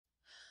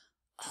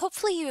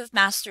hopefully you have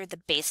mastered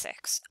the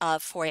basics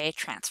of Fourier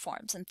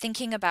transforms and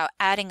thinking about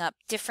adding up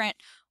different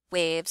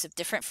waves of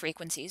different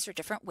frequencies or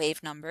different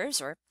wave numbers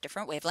or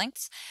different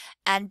wavelengths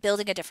and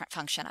building a different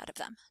function out of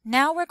them.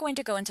 Now we're going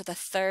to go into the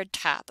third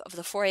tab of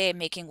the Fourier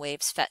making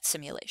waves PhET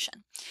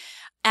simulation.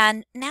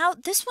 And now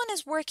this one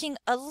is working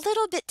a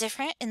little bit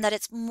different in that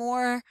it's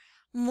more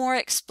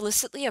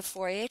explicitly a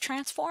Fourier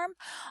transform.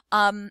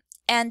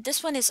 And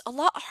this one is a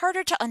lot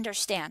harder to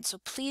understand, so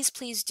please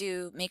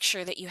do make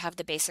sure that you have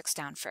the basics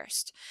down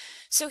first.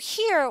 So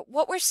here,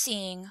 what we're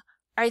seeing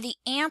are the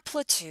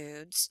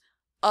amplitudes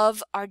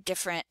of our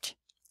different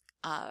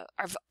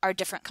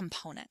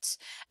components.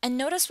 And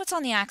notice what's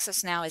on the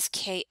axis now is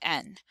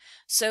Kn.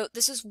 So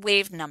this is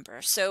wave number.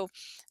 So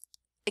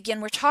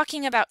again, we're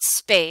talking about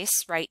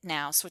space right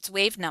now, so it's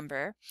wave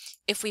number.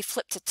 If we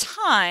flip to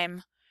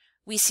time,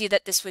 we see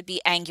that this would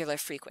be angular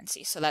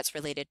frequency, so that's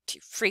related to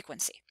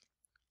frequency.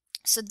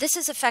 So this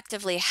is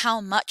effectively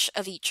how much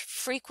of each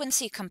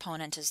frequency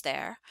component is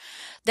there.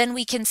 Then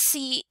we can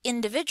see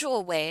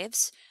individual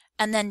waves,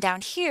 and then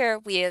down here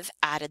we have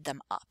added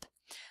them up.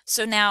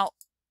 So now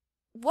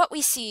what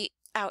we see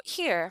out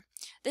here,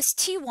 this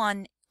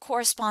T1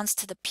 corresponds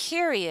to the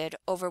period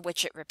over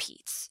which it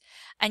repeats.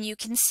 And you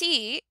can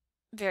see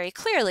very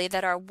clearly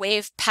that our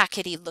wave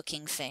packety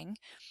looking thing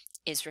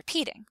is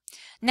repeating.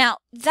 Now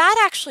that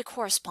actually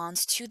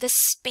corresponds to the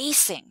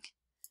spacing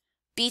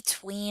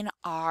between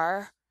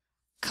our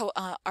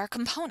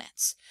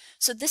components.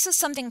 So this is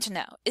something to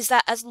know, is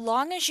that as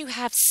long as you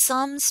have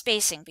some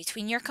spacing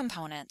between your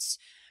components,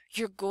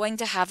 you're going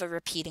to have a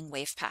repeating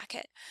wave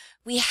packet.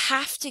 We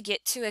have to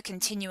get to a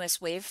continuous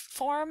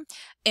waveform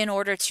in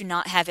order to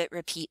not have it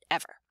repeat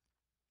ever.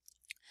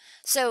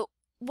 So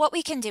what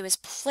we can do is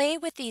play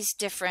with these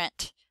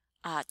different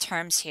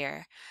terms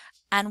here.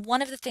 And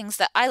one of the things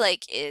that I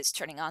like is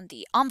turning on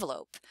the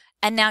envelope.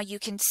 And now you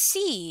can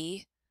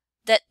see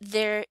that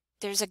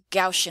there's a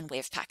Gaussian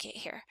wave packet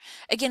here.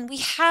 Again, we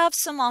have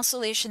some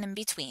oscillation in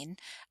between,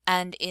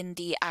 and in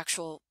the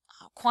actual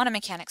quantum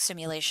mechanics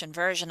simulation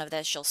version of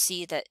this, you'll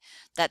see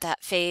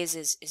that phase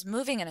is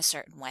moving in a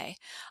certain way.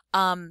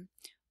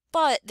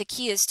 But the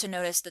key is to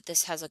notice that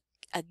this has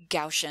a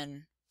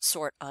Gaussian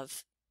sort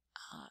of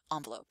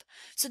envelope.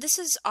 So this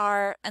is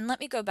and let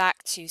me go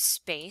back to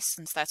space,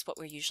 since that's what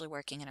we're usually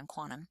working in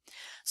quantum.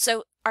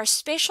 So our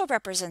spatial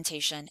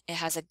representation, it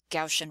has a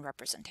Gaussian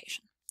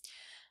representation,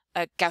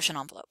 a Gaussian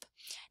envelope.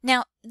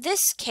 Now,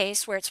 this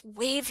case where it's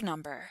wave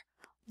number,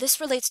 this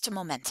relates to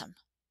momentum.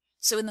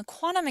 So in the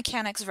quantum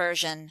mechanics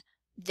version,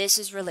 this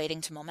is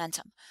relating to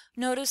momentum.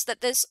 Notice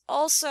that this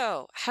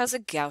also has a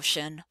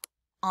Gaussian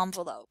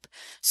envelope.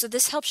 So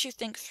this helps you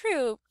think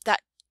through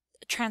that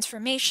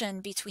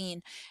transformation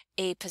between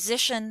a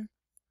position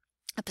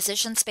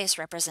space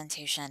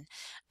representation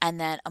and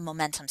then a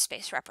momentum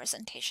space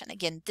representation.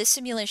 Again, this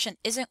simulation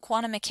isn't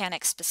quantum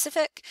mechanics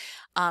specific,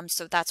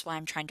 so that's why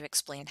I'm trying to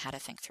explain how to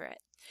think through it.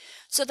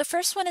 So the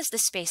first one is the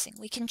spacing.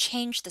 We can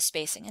change the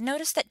spacing, and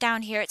notice that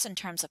down here it's in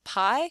terms of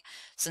pi,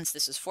 since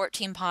this is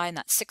 14 pi and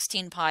that's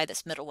 16 pi,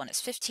 this middle one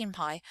is 15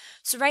 pi.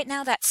 So right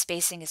now that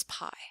spacing is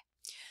pi.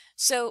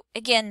 So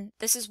again,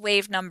 this is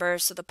wave number,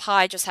 so the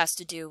pi just has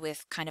to do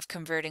with kind of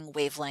converting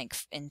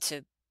wavelength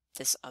into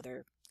this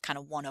other kind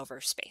of 1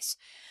 over space.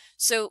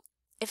 So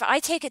if I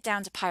take it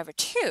down to pi over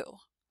 2,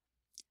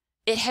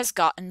 it has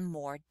gotten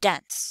more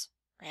dense,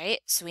 right?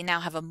 So we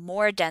now have a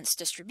more dense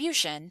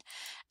distribution,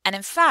 and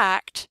in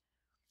fact,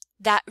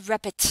 that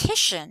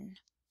repetition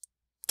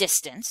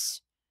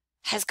distance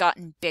has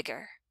gotten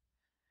bigger.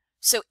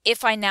 So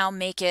if I now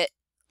make it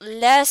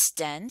less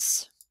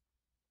dense,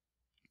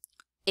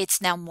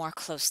 it's now more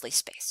closely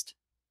spaced,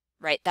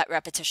 right? That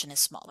repetition is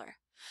smaller.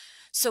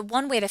 So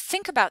one way to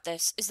think about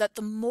this is that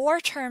the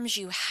more terms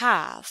you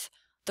have,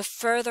 the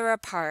further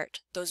apart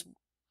those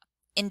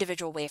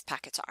individual wave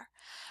packets are.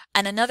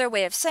 And another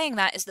way of saying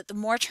that is that the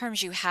more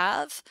terms you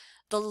have,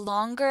 the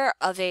longer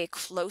of a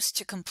close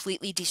to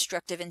completely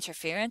destructive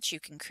interference you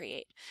can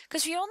create.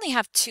 Because if you only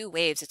have 2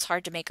 waves, it's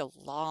hard to make a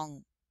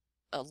long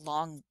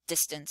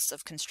distance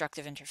of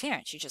constructive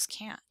interference. You just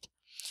can't.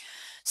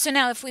 So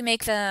now if we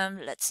make them,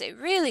 let's say,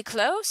 really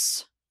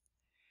close,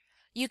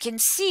 you can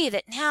see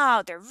that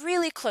now they're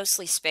really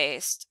closely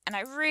spaced, and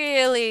I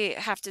really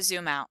have to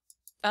zoom out.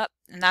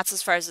 And that's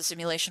as far as the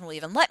simulation will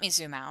even let me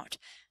zoom out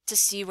to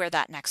see where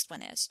that next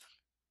one is.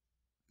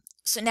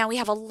 So now we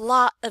have a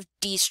lot of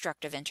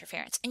destructive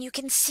interference, and you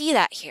can see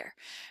that here,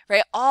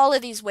 right? All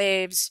of these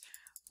waves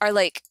are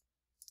like,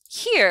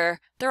 here,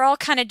 they're all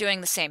kind of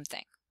doing the same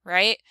thing,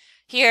 right?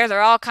 Here,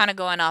 they're all kind of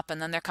going up, and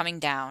then they're coming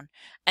down.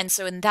 And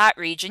so in that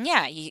region,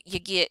 yeah, you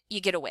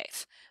get a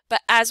wave.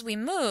 But as we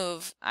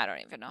move, I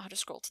don't even know how to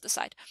scroll to the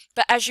side,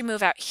 but as you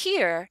move out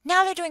here,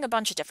 now they're doing a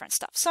bunch of different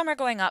stuff. Some are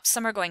going up,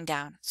 some are going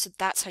down. So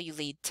that's how you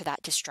lead to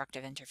that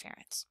destructive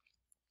interference.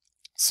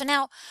 So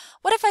now,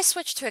 what if I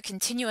switch to a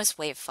continuous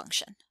wave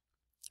function,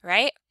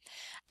 right?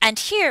 And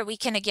here we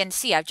can again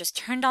see I've just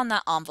turned on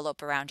that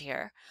envelope around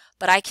here,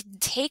 but I can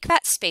take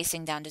that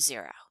spacing down to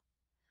 0.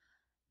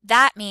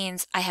 that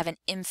means I have an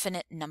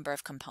infinite number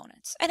of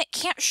components, and it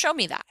can't show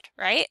me that,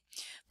 right?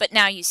 But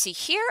now you see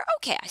here,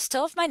 okay, I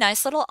still have my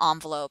nice little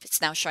envelope.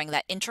 It's now showing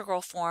that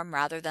integral form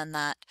rather than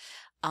that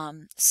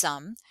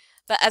sum.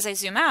 But as I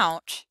zoom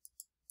out,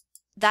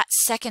 that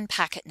second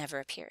packet never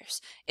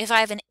appears. If I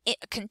have a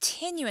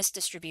continuous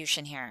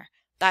distribution here,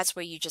 that's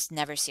where you just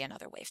never see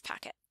another wave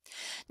packet.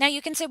 Now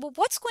you can say, well,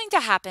 what's going to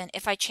happen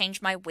if I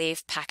change my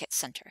wave packet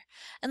center?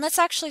 And let's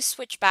actually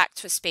switch back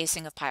to a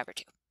spacing of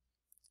pi/2.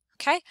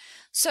 Okay,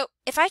 so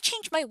if I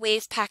change my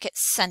wave packet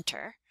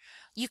center,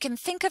 you can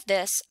think of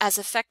this as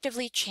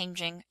effectively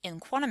changing, in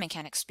quantum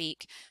mechanics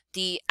speak,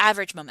 the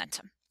average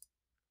momentum.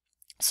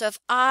 So if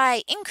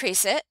I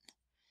increase it,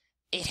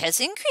 it has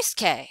increased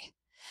k.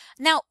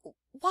 Now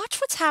watch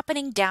what's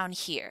happening down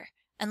here,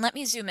 and let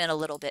me zoom in a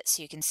little bit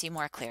so you can see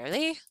more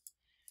clearly.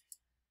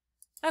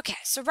 Okay,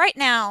 so right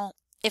now,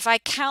 if I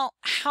count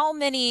how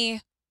many,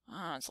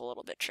 it's a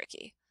little bit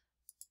tricky.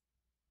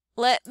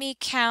 Let me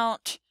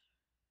count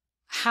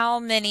how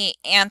many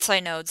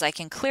antinodes I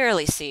can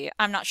clearly see.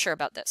 I'm not sure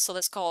about this. So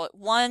let's call it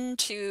 1,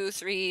 2,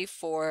 3,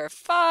 4,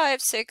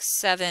 5, 6,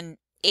 7,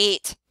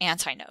 8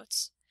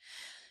 antinodes.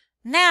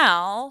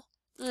 Now,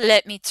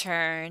 let me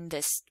turn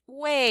this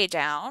way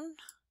down.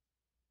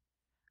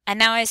 And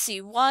now I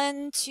see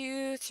 1,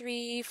 2,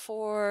 3,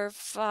 4,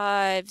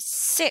 5,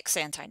 6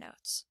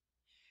 antinodes.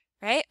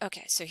 Right?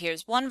 Okay, so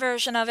here's one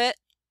version of it.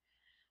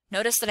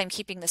 Notice that I'm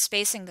keeping the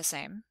spacing the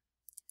same.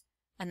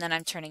 And then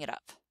I'm turning it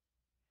up.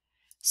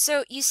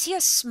 So you see a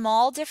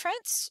small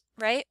difference,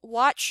 right?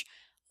 Watch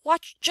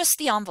just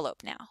the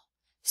envelope now.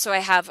 So I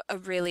have a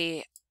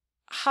really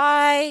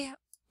high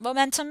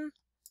momentum.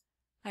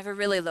 I have a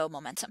really low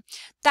momentum.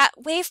 That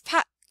wave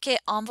packet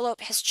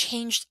envelope has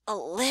changed a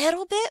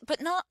little bit,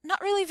 but not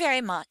really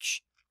very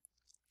much.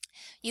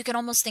 You can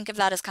almost think of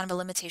that as kind of a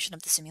limitation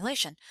of the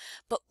simulation.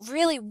 But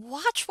really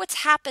watch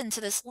what's happened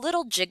to this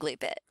little jiggly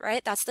bit,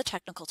 right? That's the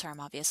technical term,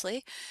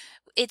 obviously.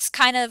 It's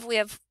kind of, we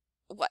have,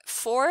 what,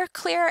 4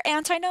 clear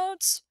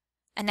antinodes?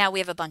 And now we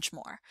have a bunch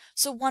more.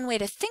 So one way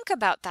to think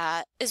about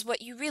that is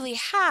what you really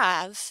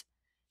have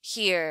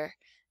here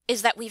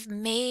is that we've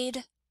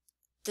made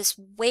this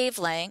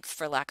wavelength,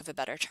 for lack of a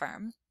better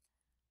term,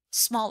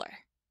 smaller.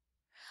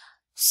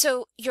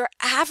 So your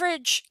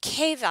average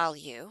k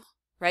value,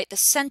 right, the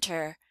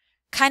center,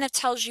 kind of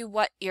tells you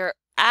what your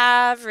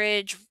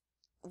average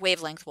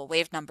wavelength, well,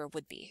 wave number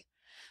would be.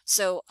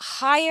 So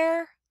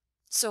higher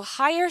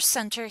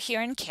center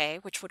here in k,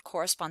 which would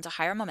correspond to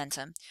higher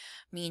momentum,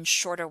 means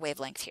shorter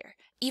wavelength here,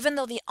 even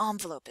though the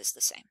envelope is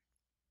the same.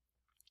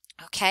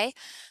 Okay,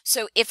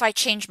 so if I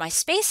change my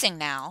spacing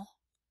now,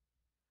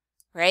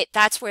 right,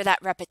 that's where that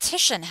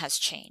repetition has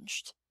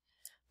changed.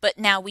 But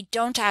now we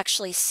don't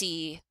actually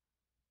see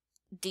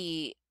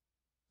the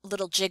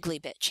little jiggly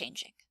bit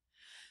changing.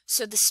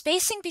 So the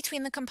spacing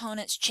between the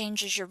components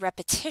changes your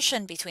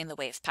repetition between the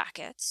wave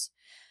packets.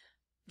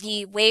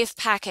 The wave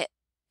packet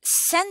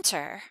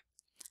center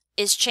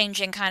is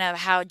changing kind of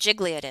how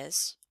jiggly it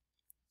is.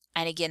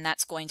 And again,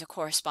 that's going to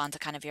correspond to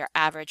kind of your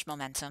average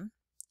momentum.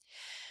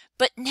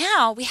 But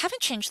now we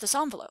haven't changed this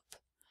envelope.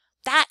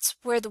 That's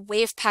where the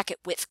wave packet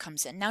width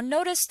comes in. Now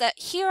notice that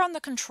here on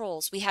the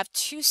controls, we have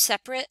 2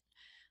 separate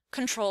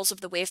controls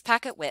of the wave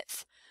packet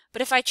width.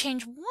 But if I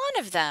change one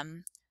of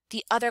them,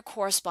 the other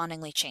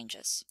correspondingly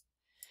changes.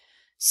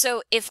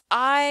 So if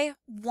I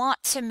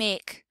want to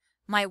make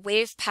my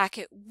wave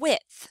packet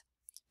width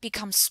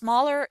become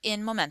smaller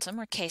in momentum,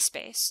 or k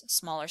space,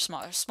 smaller,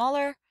 smaller,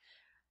 smaller,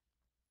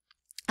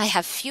 I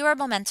have fewer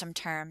momentum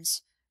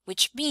terms,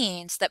 which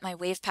means that my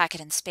wave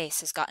packet in space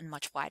has gotten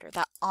much wider.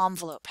 That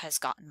envelope has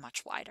gotten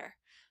much wider.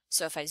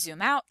 So if I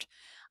zoom out,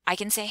 I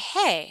can say,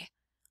 hey,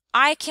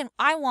 I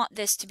want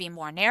this to be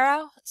more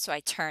narrow, so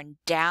I turn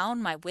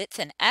down my width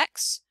in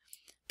x.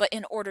 But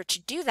in order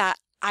to do that,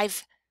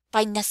 I've,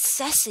 by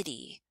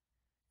necessity,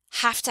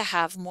 have to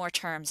have more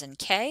terms in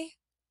k,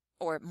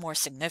 or more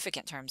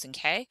significant terms in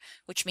k,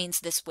 which means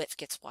this width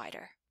gets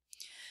wider.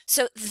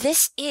 So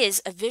this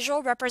is a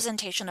visual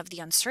representation of the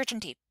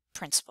uncertainty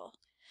principle.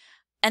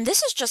 And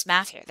this is just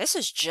math here. This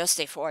is just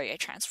a Fourier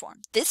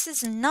transform. This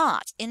is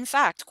not, in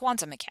fact,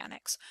 quantum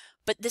mechanics,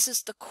 but this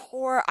is the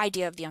core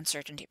idea of the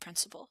uncertainty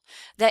principle,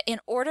 that in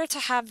order to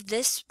have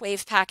this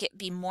wave packet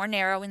be more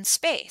narrow in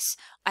space,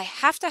 I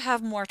have to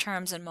have more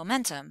terms in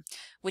momentum,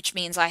 which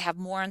means I have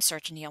more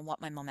uncertainty on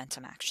what my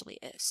momentum actually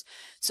is.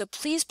 So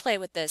please play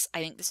with this. I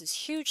think this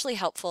is hugely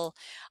helpful.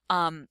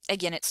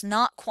 Again, it's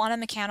not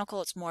quantum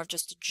mechanical. It's more of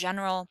just a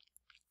general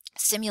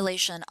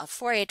simulation of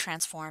Fourier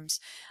transforms,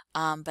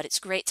 but it's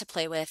great to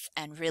play with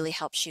and really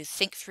helps you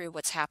think through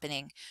what's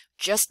happening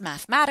just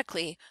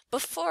mathematically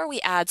before we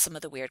add some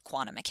of the weird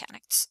quantum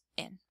mechanics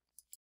in.